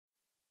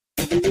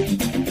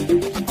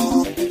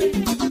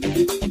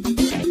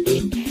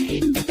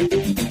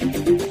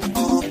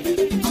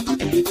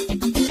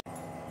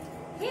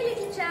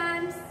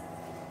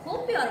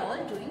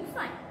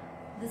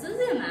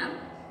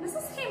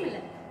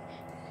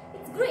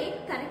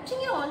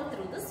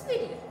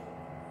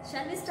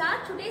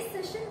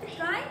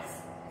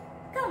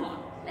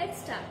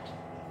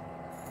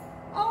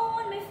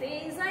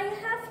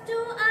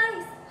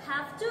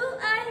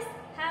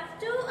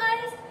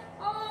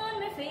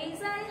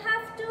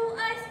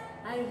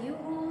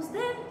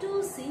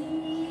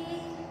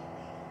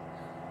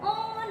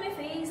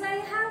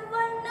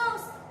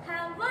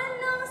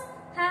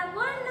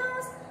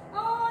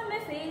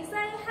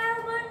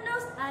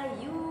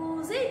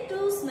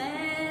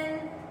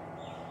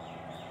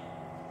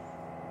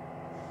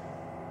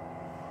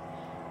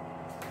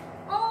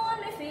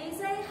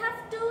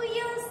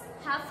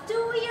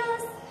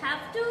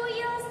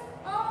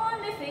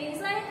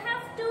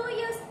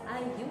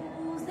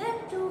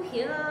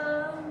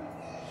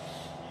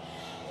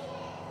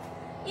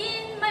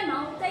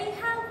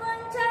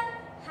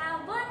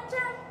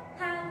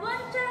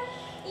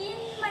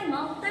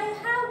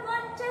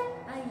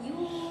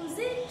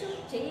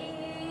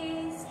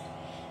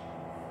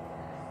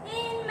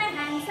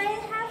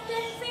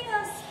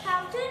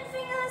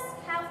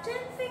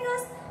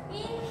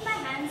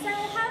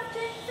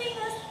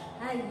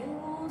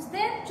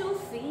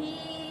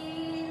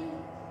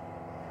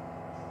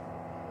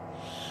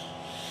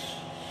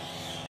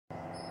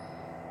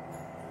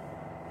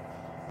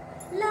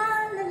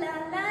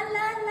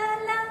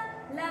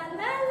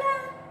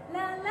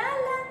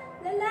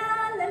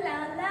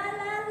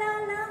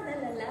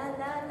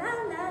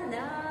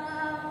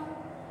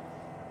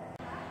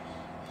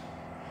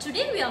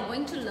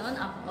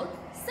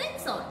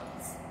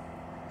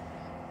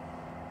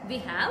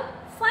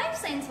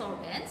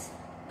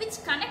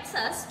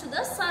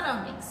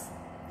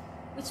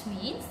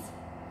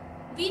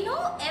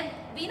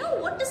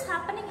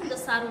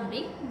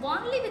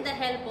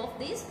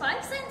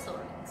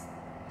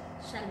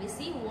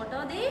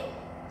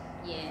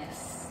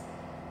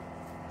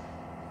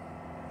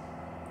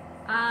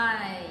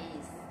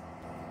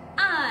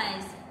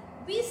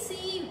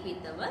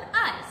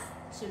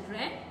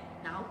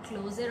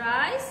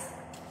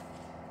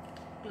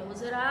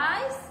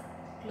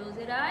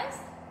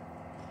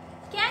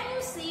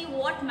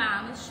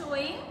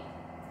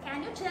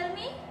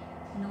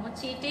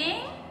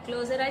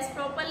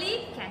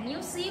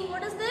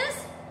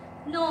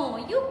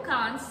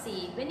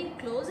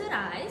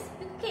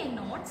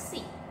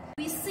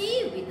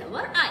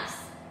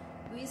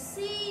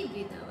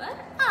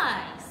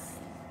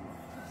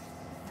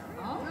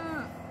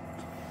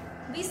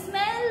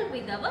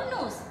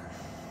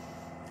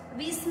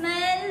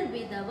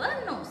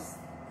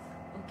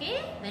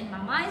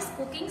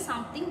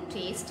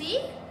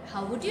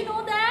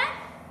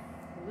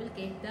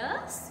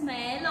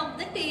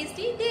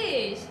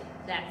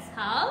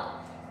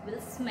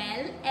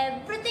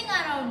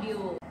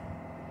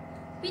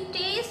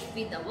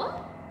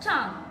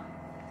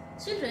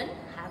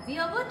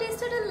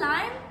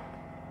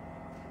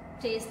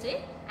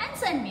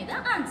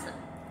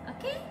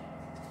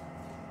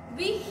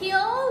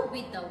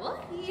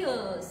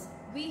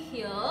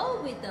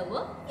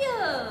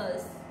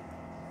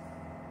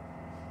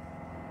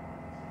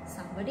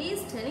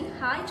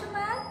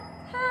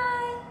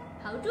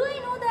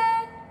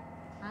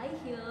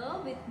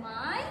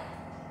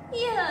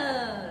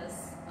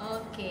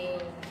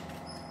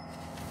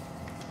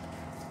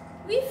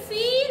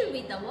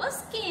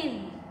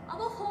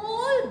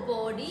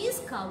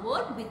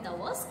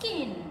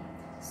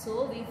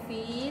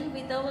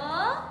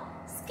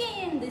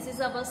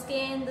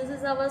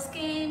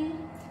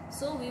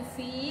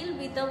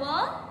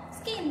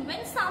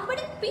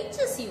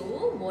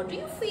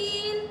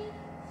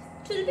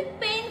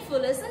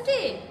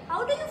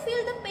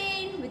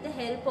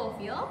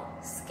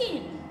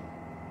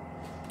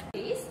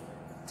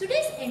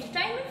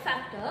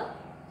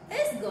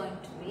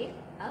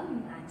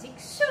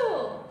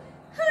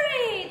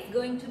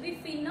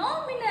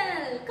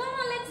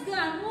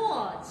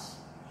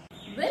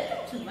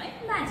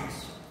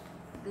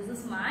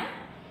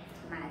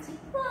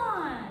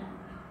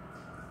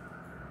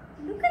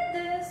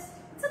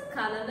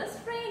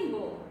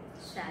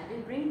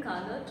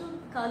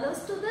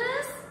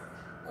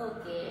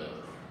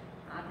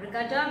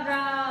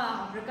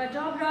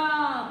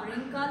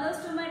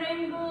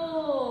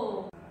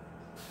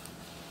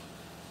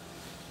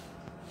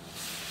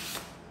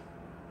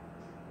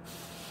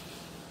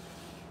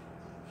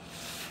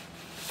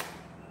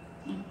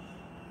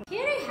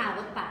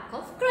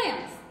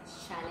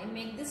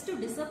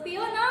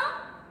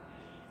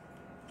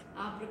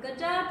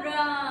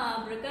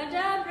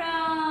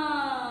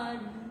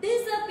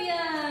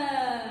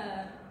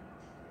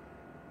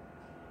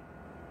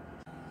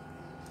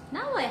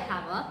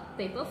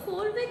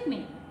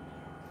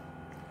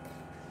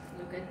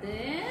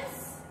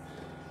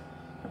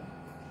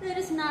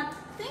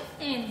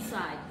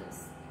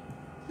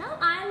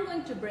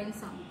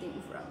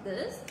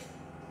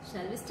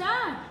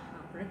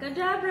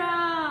Abracadabra,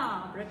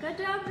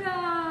 abracadabra,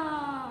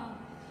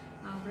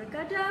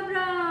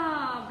 abracadabra,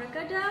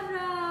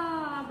 abracadabra,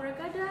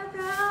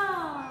 abracadabra.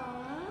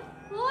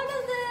 What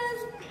is this?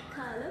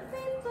 Color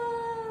paper.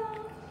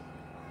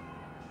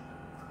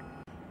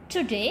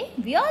 Today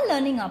we are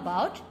learning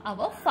about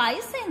our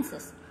 5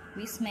 senses.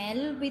 We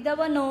smell with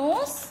our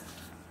nose.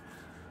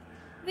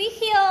 We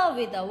hear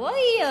with our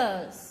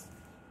ears.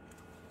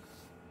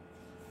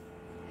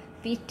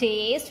 We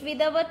taste with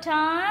our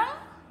tongue.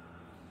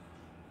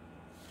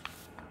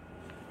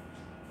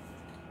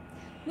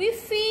 We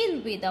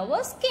feel with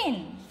our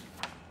skin.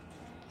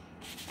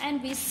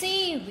 And we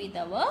see with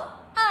our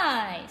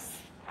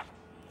eyes.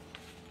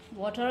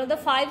 What are the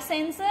 5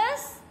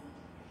 senses?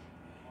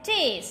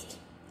 Taste,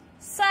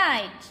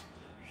 sight,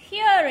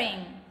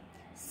 hearing,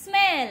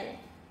 smell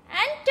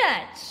and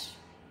touch.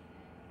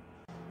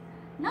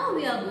 Now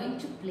we are going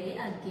to play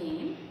a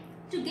game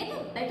to get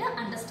a better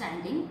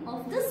understanding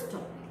of this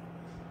topic.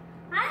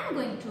 I am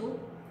going to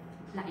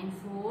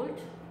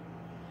blindfold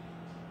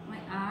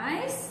my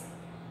eyes.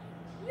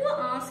 You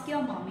ask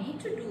your mommy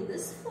to do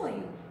this for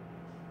you.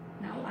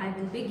 Now I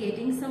will be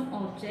getting some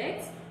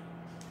objects.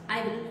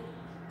 I will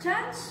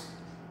touch,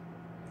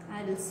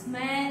 I will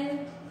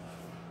smell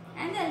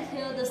and I'll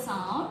hear the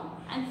sound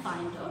and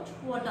find out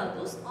what are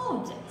those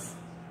objects.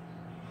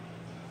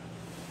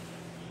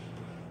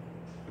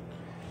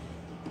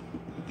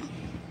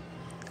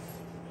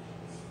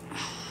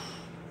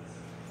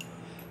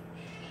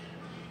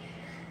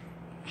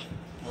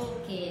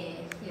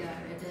 Okay, here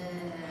it is.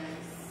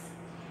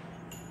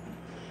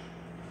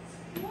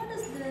 What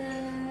is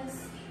this?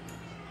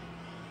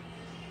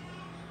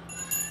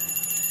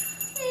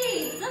 Hey,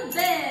 it's a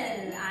bell.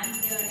 I'm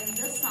hearing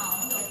the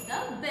sound of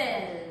the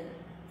bell.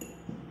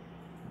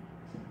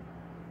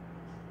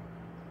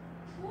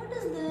 What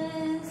is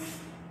this?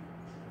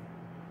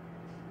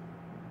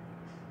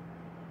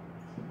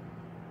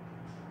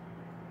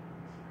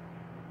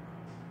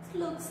 It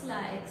looks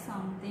like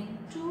something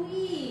to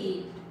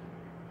eat.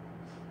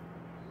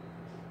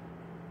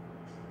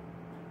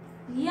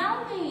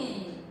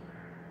 Yummy!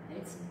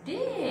 It's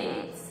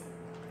dates.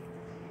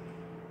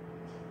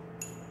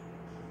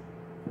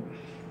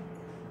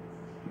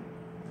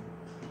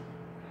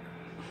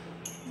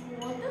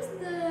 What is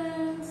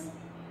this?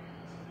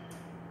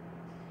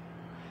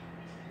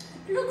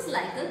 It looks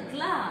like a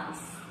glass.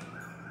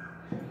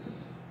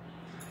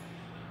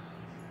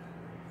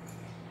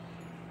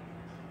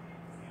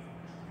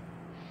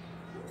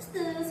 What's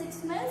this? It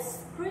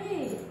smells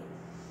great.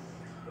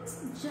 It's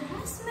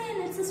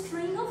jasmine. It's a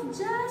string of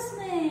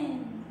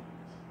jasmine.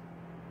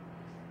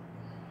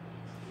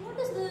 What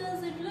is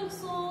this? It looks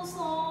so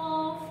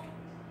soft.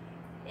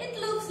 It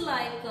looks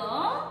like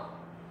a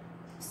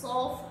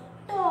soft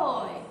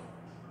toy.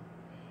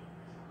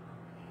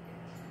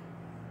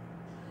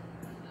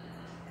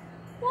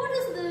 What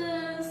is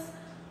this?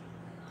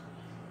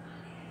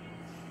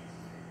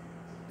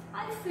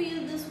 I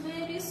feel this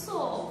very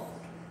soft.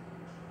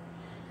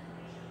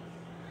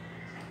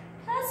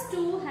 It has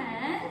 2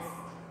 hands.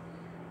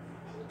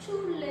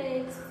 2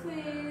 legs,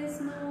 face,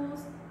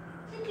 nose.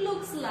 It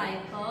looks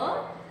like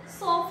a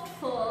soft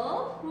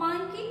fur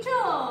monkey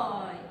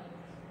toy.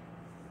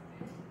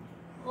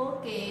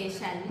 Okay,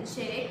 shall we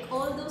check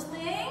all those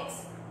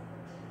things?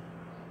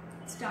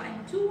 It's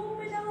time to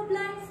open our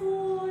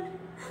blindfold.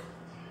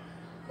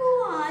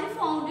 Oh, I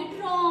found it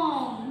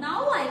wrong.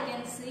 Now I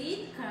can see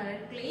it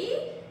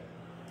correctly.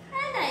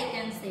 And I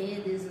can say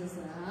this is a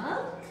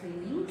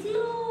cleaning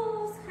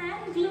gloves,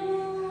 hand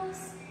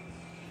gloves.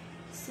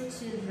 So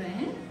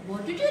children,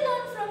 what did you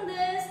learn from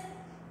this?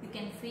 You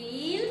can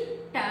feel,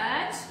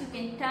 touch, you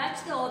can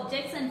touch the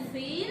objects and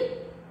feel.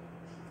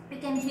 You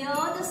can hear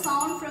the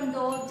sound from the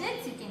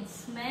objects, you can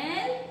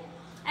smell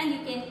and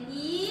you can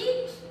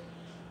eat.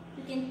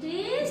 You can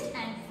taste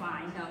and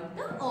find out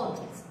the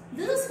objects.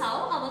 This is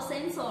how our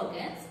sense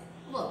organs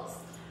works.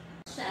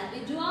 Shall we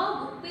do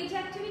our book page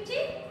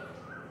activity?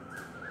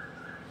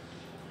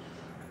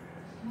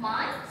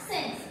 My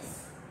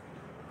senses.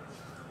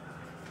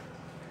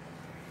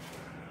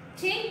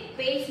 Take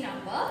page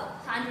number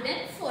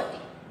 140.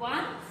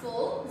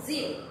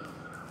 140.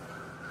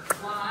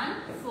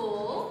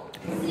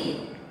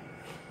 140.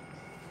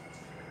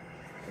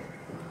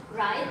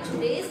 Write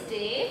today's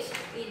date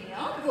in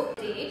your book.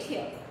 Date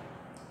here.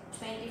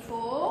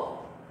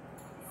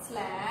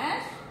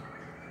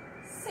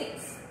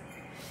 24/6.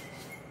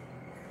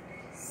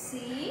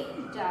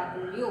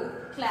 CW.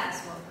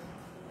 Classwork.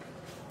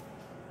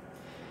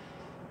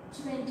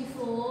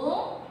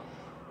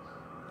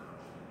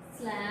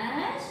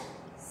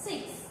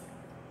 24/6.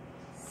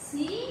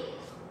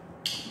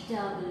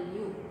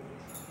 CW.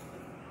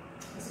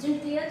 Is it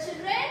clear,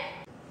 children?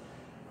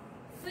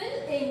 Fill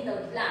in the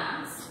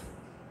blanks.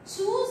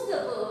 Choose the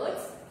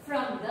words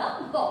from the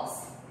box.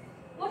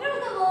 What are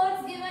the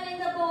words given in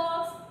the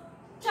box?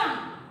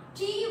 Tongue.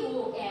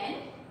 T-O-N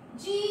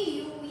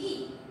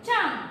G-U-E.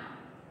 Tongue.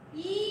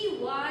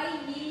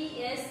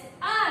 E-Y-E-S.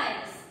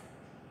 Eyes.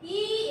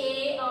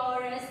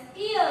 E-A-R-S.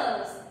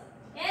 Ears.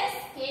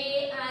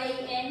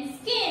 S-K-I-N.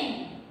 Skin.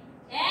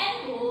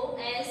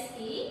 N-O-N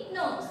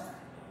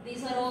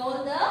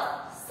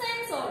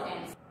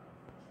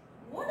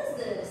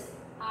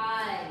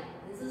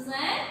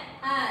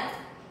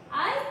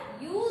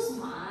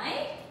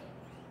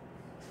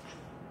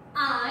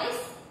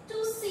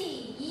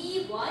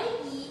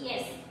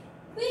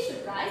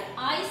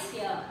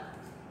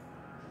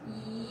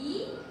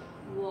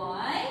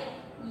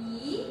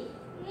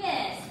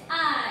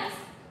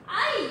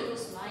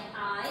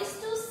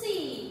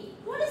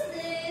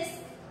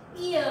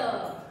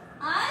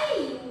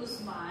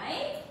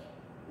my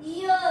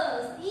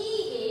ears.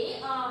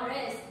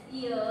 E-A-R-S.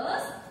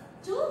 Ears.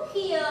 To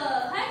hear.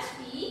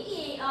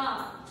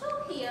 H-E-A-R. To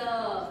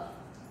hear.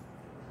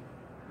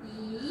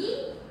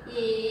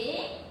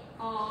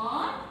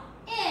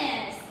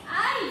 E-A-R-S.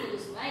 I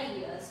use my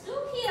ears to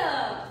hear.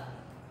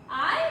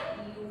 I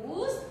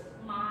use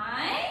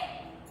my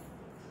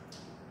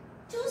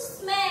to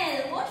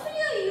smell. What will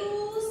you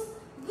use?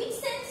 Which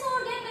sense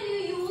organ will you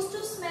use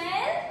to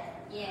smell?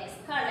 Yes,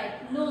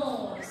 correct.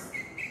 Nose.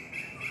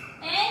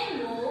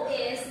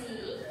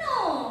 N-O-S-E.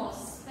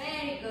 Nose.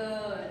 Very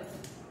good.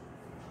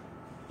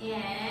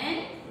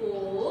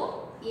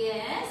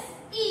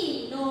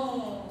 N-O-S-E.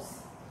 Nose.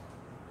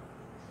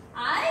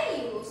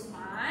 I use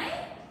my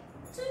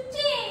to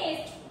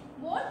taste.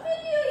 What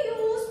will you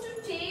use to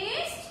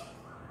taste?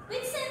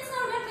 Which sense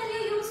organ will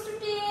you use to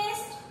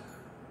taste?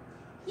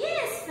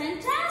 Yes,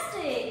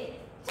 fantastic.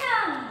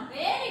 Tongue.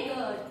 Very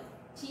good.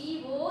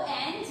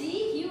 T-O-N-G-U-E.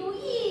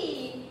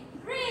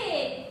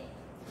 Great.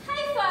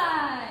 High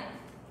five.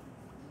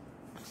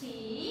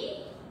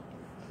 T-O-N-G-U-E.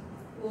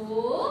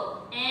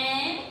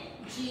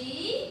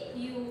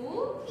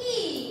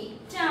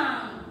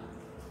 Tongue.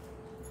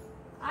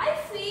 I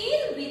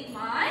feel with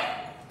my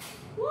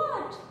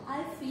what?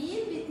 I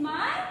feel with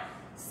my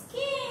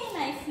skin.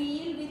 I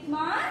feel with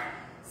my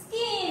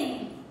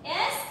skin.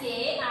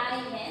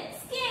 S-K-I-N.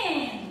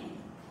 Skin.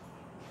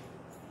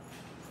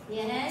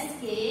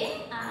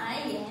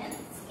 S-K-I-N.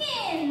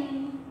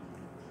 Skin.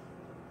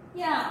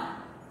 Yeah.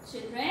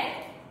 Children,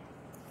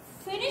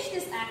 finish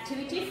this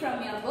activity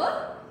from your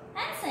book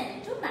and send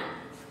it to ma'am.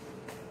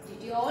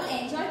 Did you all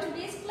enjoy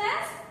today's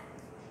class?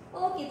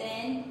 Okay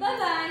then.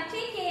 Bye-bye.